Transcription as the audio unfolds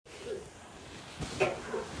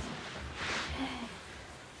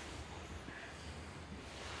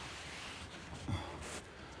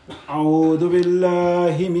أعوذ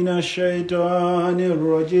بالله من الشيطان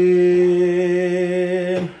الرجيم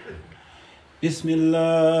بسم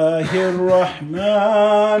الله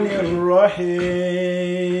الرحمن الرحيم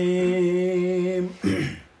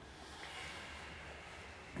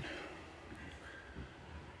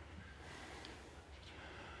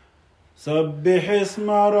سبح اسم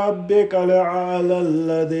ربك الأعلى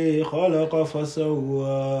الذي خلق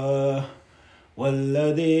فسواه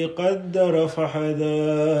والذي قدر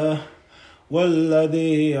فهداه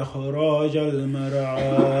والذي أخرج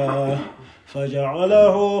المرعى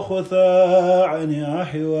فجعله غثاء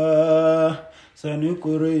أحواه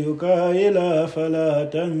سنقرئك إلا فلا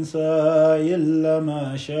تنسى إلا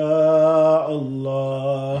ما شاء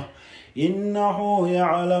الله إنه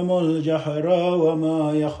يعلم الجهر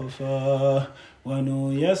وما يخفى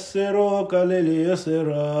ونيسرك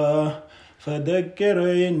لليسرى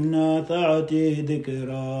فذكر إن نفعت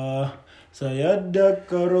ذكرى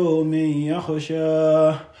سيذكر من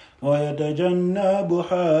يخشى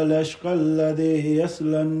ويتجنبها الأشقى الذي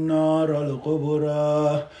يصلى النار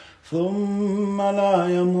الكبرى ثم لا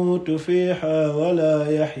يموت فيها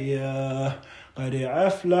ولا يحيا قد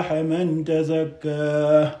أفلح من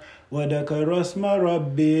تزكى وذكر اسم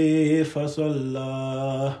ربه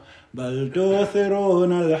فصلى بل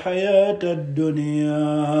تؤثرون الحياة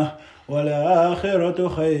الدنيا والآخرة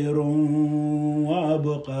خير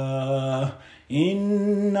وأبقى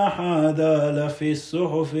إن هذا لفي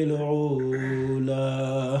الصحف الأولى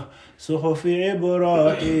صحف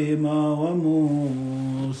إبراهيم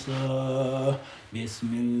وموسى بسم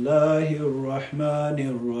الله الرحمن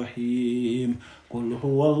الرحيم قل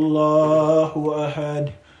هو الله أحد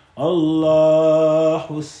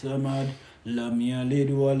الله الصمد لم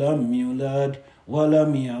يلد ولم يولد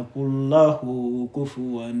ولم يكن له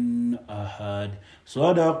كفوا أحد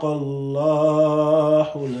صدق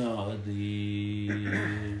الله العظيم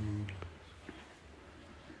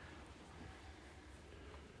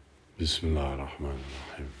بسم الله الرحمن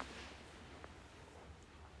الرحيم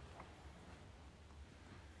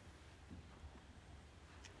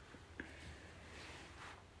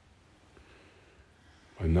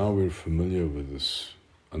By now we're familiar with this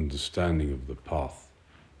understanding of the path,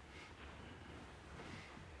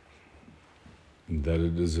 that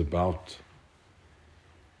it is about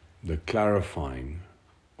the clarifying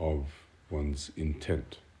of one's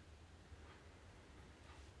intent.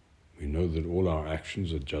 We know that all our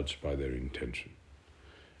actions are judged by their intention,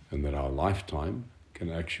 and that our lifetime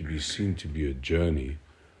can actually be seen to be a journey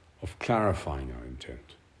of clarifying our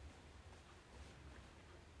intent.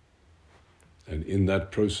 And in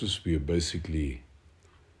that process, we are basically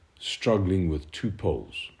struggling with two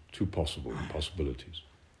poles, two possible possibilities.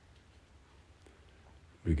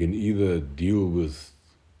 We can either deal with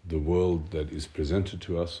the world that is presented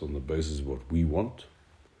to us on the basis of what we want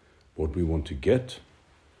to get,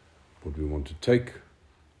 what we want to take,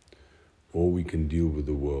 or we can deal with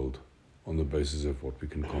the world on the basis of what we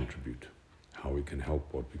can contribute, how we can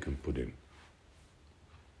help, what we can put in.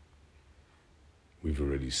 We've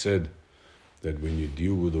already said that when you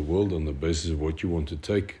deal with the world on the basis of what you want to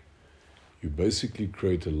take, you basically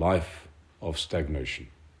create a life of stagnation.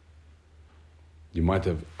 You might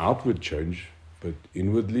have outward change, but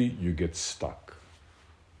inwardly you get stuck.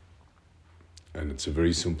 And it's a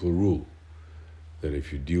very simple rule, that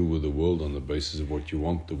if you deal with the world on the basis of what you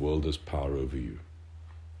want, the world has power over you.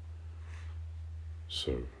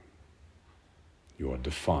 So, you are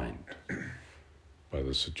defined by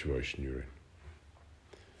the situation you're in.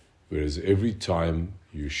 Whereas every time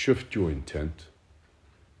you shift your intent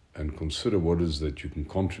and consider what it is that you can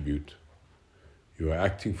contribute, you are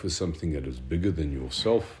acting for something that is bigger than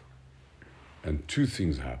yourself, and two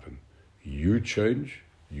things happen. You change,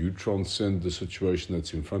 you transcend the situation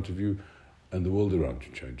that's in front of you, and the world around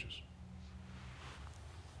you changes.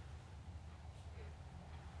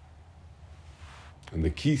 And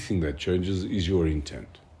the key thing that changes is your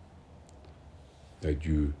intent. That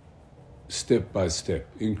you, step by step,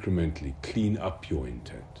 incrementally clean up your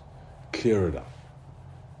intent, clear it up.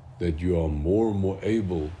 That you are more and more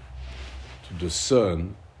able to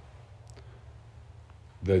discern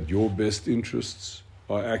that your best interests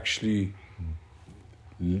are actually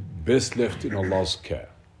best left in Allah's care.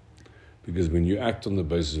 Because when you act on the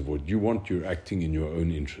basis of what you want, you're acting in your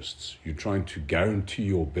own interests. You're trying to guarantee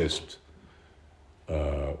your best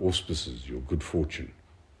auspices, your good fortune.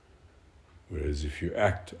 Whereas if you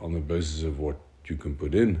act on the basis of what you can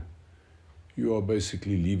put in, you are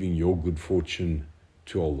basically leaving your good fortune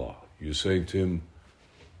to Allah. You're saying to Him,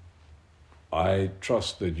 I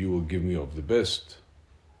trust that you will give me of the best.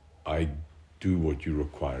 I do what you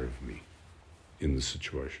require of me in the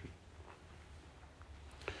situation.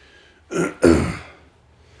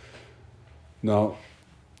 Now,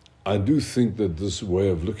 I do think that this way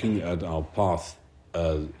of looking at our path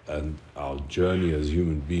and our journey as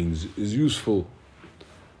human beings is useful,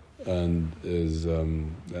 and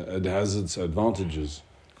it has its advantages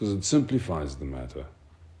because it simplifies the matter.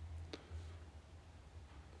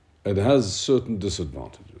 It has certain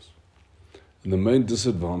disadvantages. And the main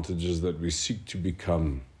disadvantage is that we seek to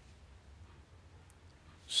become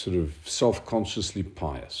sort of self-consciously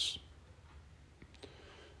pious.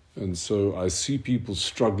 And so I see people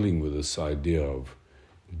struggling with this idea of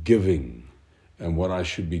giving and what I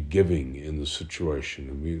should be giving in the situation.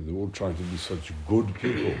 And they're all trying to be such good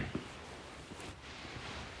people.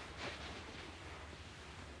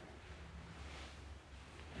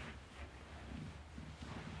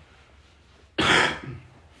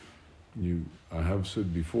 I have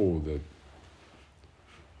said before that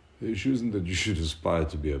the issue isn't that you should aspire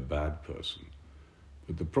to be a bad person,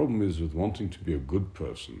 but the problem is with wanting to be a good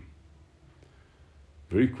person,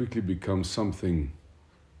 very quickly becomes something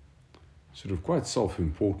sort of quite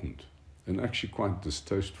self-important and actually quite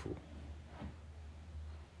distasteful.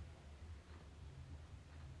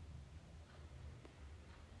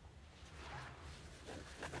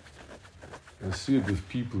 I see it with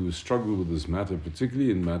people who struggle with this matter,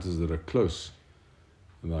 particularly in matters that are close,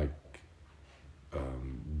 like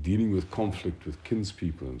dealing with conflict with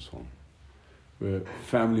kinspeople and so on, where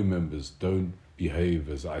family members don't behave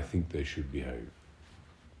as I think they should behave.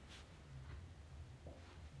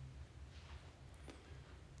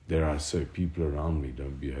 Dare I say, people around me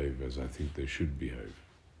don't behave as I think they should behave.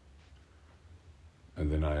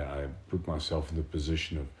 And then I put myself in the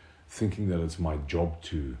position of thinking that it's my job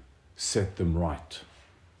to set them right.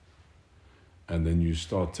 And then you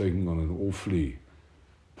start taking on an awfully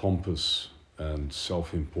pompous and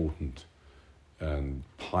self-important and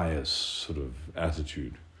pious sort of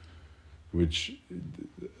attitude, which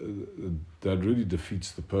that really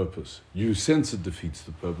defeats the purpose. You sense it defeats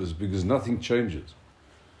the purpose because nothing changes.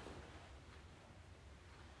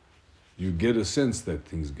 You get a sense that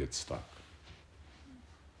things get stuck.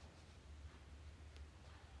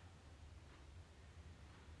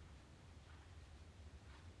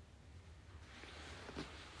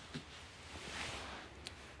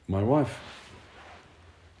 My wife,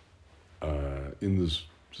 in this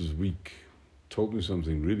week, told me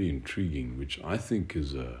something really intriguing, which I think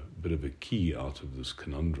is a bit of a key out of this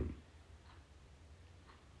conundrum.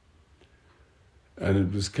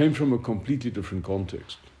 And it came from a completely different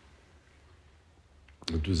context.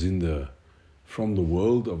 It was from the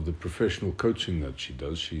world of the professional coaching that she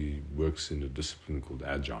does. She works in a discipline called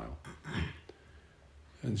Agile.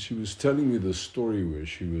 And she was telling me this story where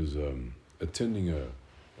she was attending a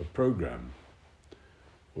program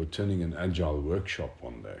or attending an Agile workshop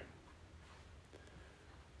one day.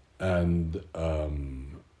 And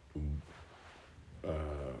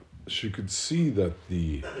she could see that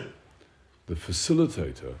the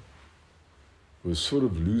facilitator was sort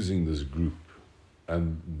of losing this group,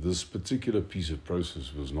 and this particular piece of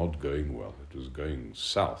process was not going well. It was going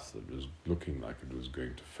south. It was looking like it was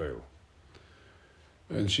going to fail.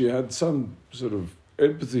 And she had some sort of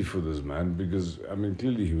empathy for this man because,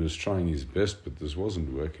 clearly he was trying his best, but this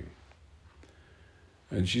wasn't working.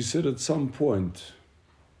 And she said at some point,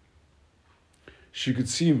 she could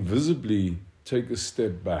see him visibly take a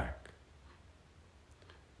step back,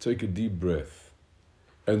 take a deep breath,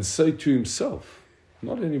 and say to himself,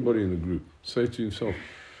 not anybody in the group, say to himself,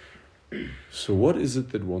 so what is it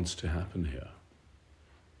that wants to happen here?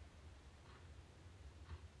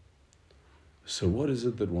 So what is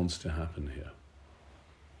it that wants to happen here?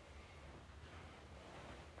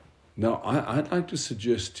 Now, I'd like to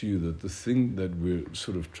suggest to you that the thing that we're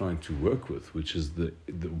sort of trying to work with, which is the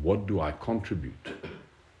what do I contribute,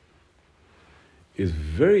 is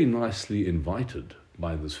very nicely invited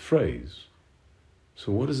by this phrase.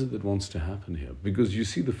 So what is it that wants to happen here? Because you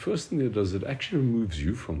see, the first thing it does, it actually removes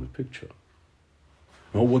you from the picture.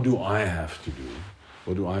 Well, what do I have to do?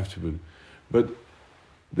 What do I have to do? But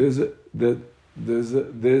there's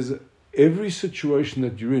every situation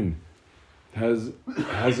that you're in has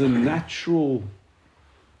a natural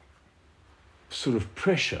sort of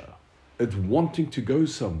pressure at wanting to go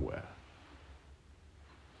somewhere.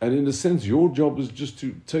 And in a sense, your job is just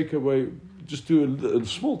to take away, just do a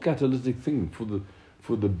small catalytic thing for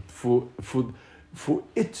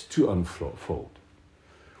it to unfold.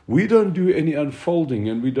 We don't do any unfolding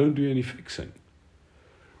and we don't do any fixing.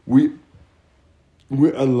 We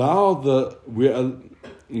allow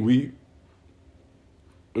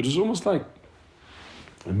it is almost like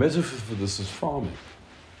a metaphor for this is farming.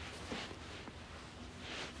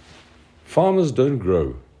 Farmers don't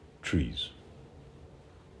grow trees.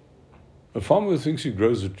 A farmer who thinks he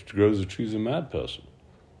grows a tree is a mad person.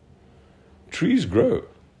 Trees grow.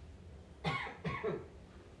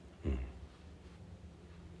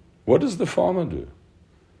 What does the farmer do?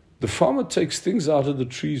 The farmer takes things out of the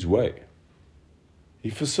tree's way. He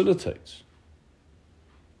facilitates.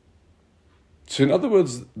 So in other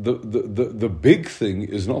words, the big thing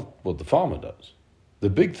is not what the farmer does. The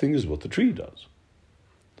big thing is what the tree does.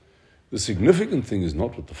 The significant thing is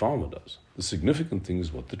not what the farmer does. The significant thing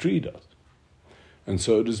is what the tree does. And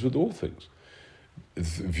so it is with all things.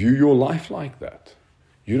 View your life like that.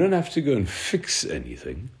 You don't have to go and fix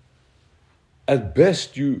anything. At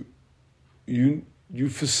best, you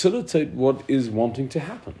facilitate what is wanting to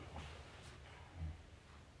happen.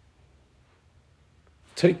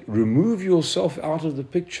 Remove yourself out of the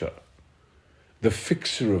picture. The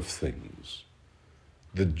fixer of things.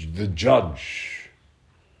 The judge.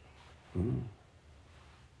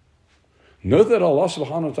 Know that Allah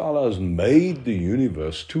subhanahu wa ta'ala has made the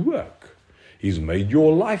universe to work. He's made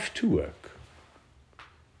your life to work.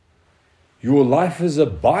 Your life has a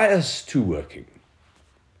bias to working.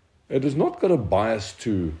 It has not got a bias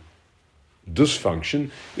to dysfunction.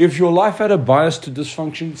 If your life had a bias to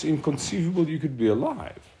dysfunction, it's inconceivable you could be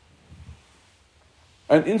alive.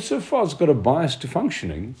 And insofar as it's got a bias to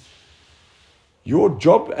functioning, your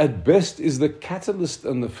job at best is the catalyst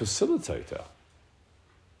and the facilitator.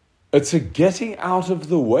 It's a getting out of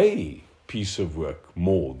the way piece of work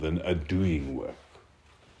more than a doing work.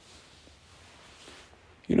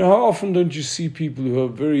 You know, how often don't you see people who are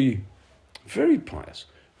very, very pious,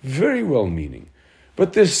 very well-meaning,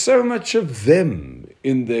 but there's so much of them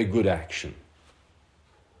in their good action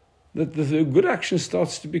that the good action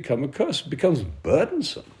starts to become a curse, becomes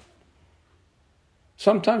burdensome.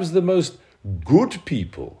 Sometimes the most good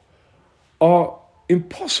people are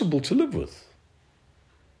impossible to live with.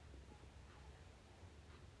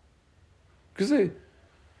 Because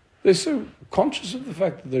they're so conscious of the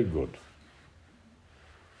fact that they're good.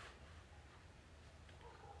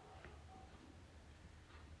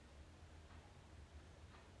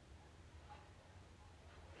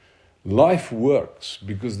 Life works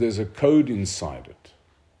because there's a code inside it.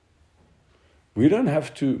 We don't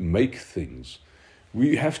have to make things.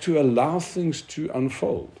 We have to allow things to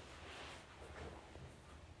unfold.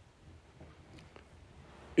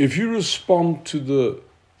 If you respond to the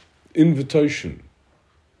invitation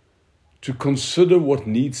to consider what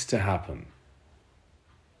needs to happen,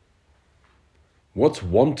 what's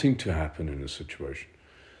wanting to happen in a situation,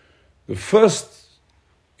 the first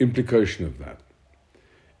implication of that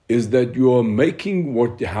is that you are making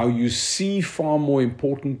how you see far more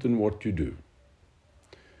important than what you do.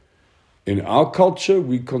 In our culture,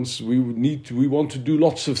 we want to do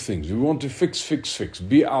lots of things. We want to fix,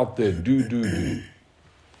 be out there, do.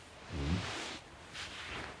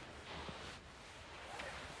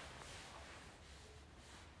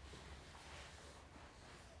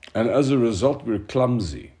 And as a result, we're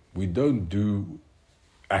clumsy. We don't do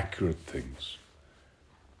accurate things.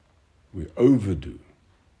 We overdo.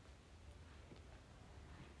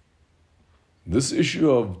 This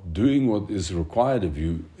issue of doing what is required of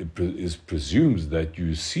you presumes that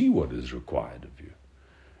you see what is required of you,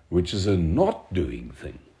 which is a not doing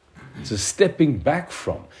thing. It's a stepping back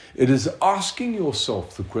from. It is asking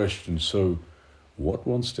yourself the question, so what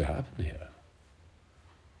wants to happen here?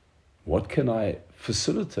 What can I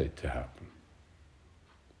facilitate to happen?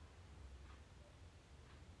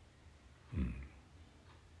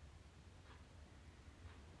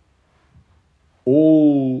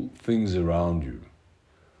 All things around you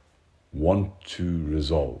want to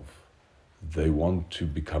resolve. They want to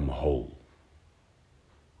become whole.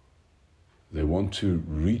 They want to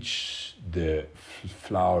reach their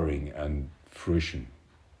flowering and fruition.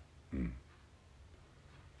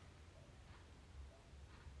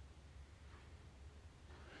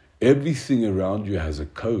 Everything around you has a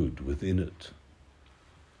code within it.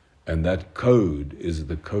 And that code is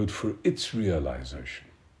the code for its realization.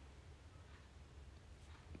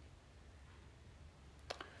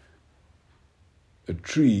 A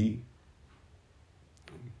tree,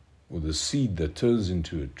 or the seed that turns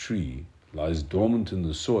into a tree, lies dormant in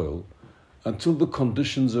the soil until the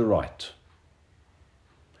conditions are right.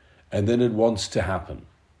 And then it wants to happen.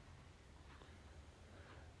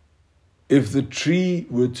 If the tree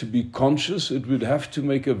were to be conscious, it would have to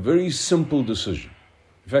make a very simple decision.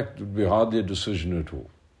 In fact, it would be hardly a decision at all.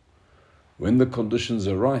 When the conditions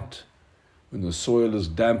are right, when the soil is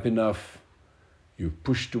damp enough, you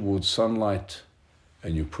push towards sunlight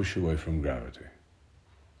and you push away from gravity.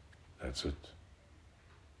 That's it.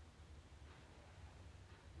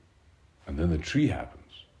 And then the tree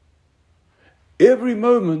happens. Every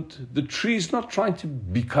moment, the tree is not trying to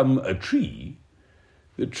become a tree.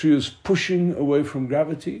 The tree is pushing away from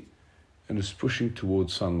gravity and is pushing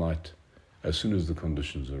towards sunlight as soon as the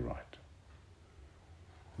conditions are right.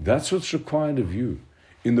 That's what's required of you.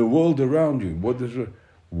 In the world around you,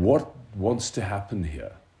 what wants to happen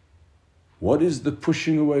here? What is the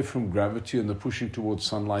pushing away from gravity and the pushing towards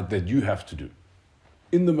sunlight that you have to do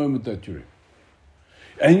in the moment that you're in?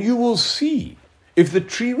 And you will see, if the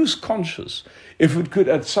tree was conscious, if it could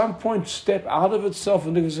at some point step out of itself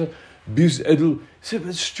and it'll say,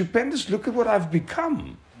 it's stupendous, look at what I've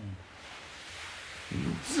become.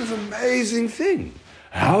 This is an amazing thing.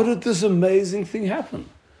 How did this amazing thing happen?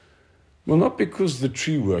 Well, not because the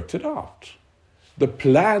tree worked it out. The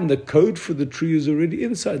plan, the code for the tree is already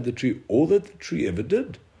inside the tree. All that the tree ever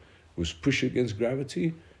did was push against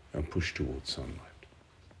gravity and push towards sunlight.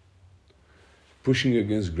 Pushing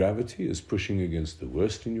against gravity is pushing against the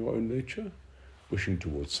worst in your own nature. Pushing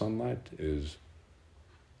towards sunlight is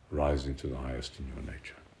rising to the highest in your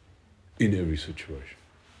nature, in every situation.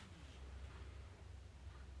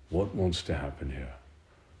 What wants to happen here?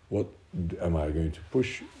 What am I going to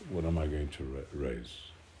push? What am I going to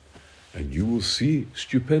raise? And you will see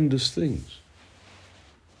stupendous things.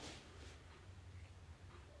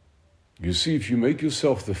 You see, if you make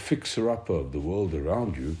yourself the fixer-upper of the world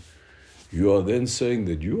around you, you are then saying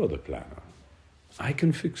that you are the planner. I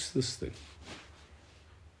can fix this thing.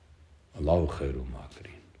 Allahu khairul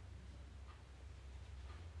makirin.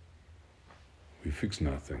 We fix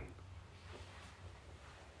nothing.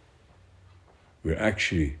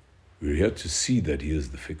 We're here to see that He is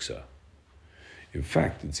the fixer. In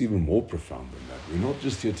fact, it's even more profound than that. We're not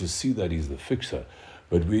just here to see that He's the fixer,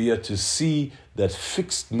 but we're here to see that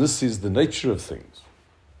fixedness is the nature of things.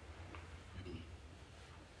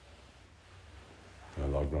 May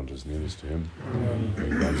Allah grant us nearness to Him. May He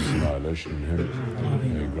grant us annihilation in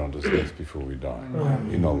Him. May He grant us death before we die.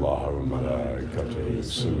 Inna Allah wa malaikatahu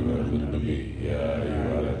yusalluna ala nabi. Ya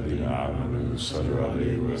ayyuhalladhina amanu sallu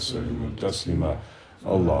alayhi wa sallimu taslima.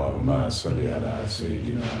 اللهم صل على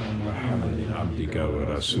سيدنا محمد عبدك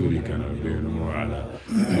ورسولك نبي وعلى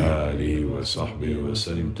آله وصحبه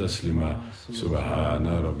وسلم تسليما سبحان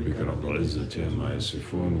ربك رب العزة عما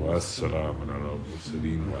يصفون والسلام على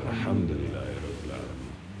المرسلين والحمد لله رب العالمين.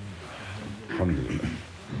 الحمد لله.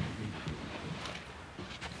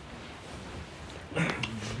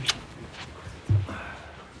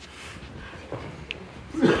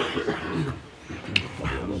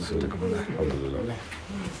 الحمد لله.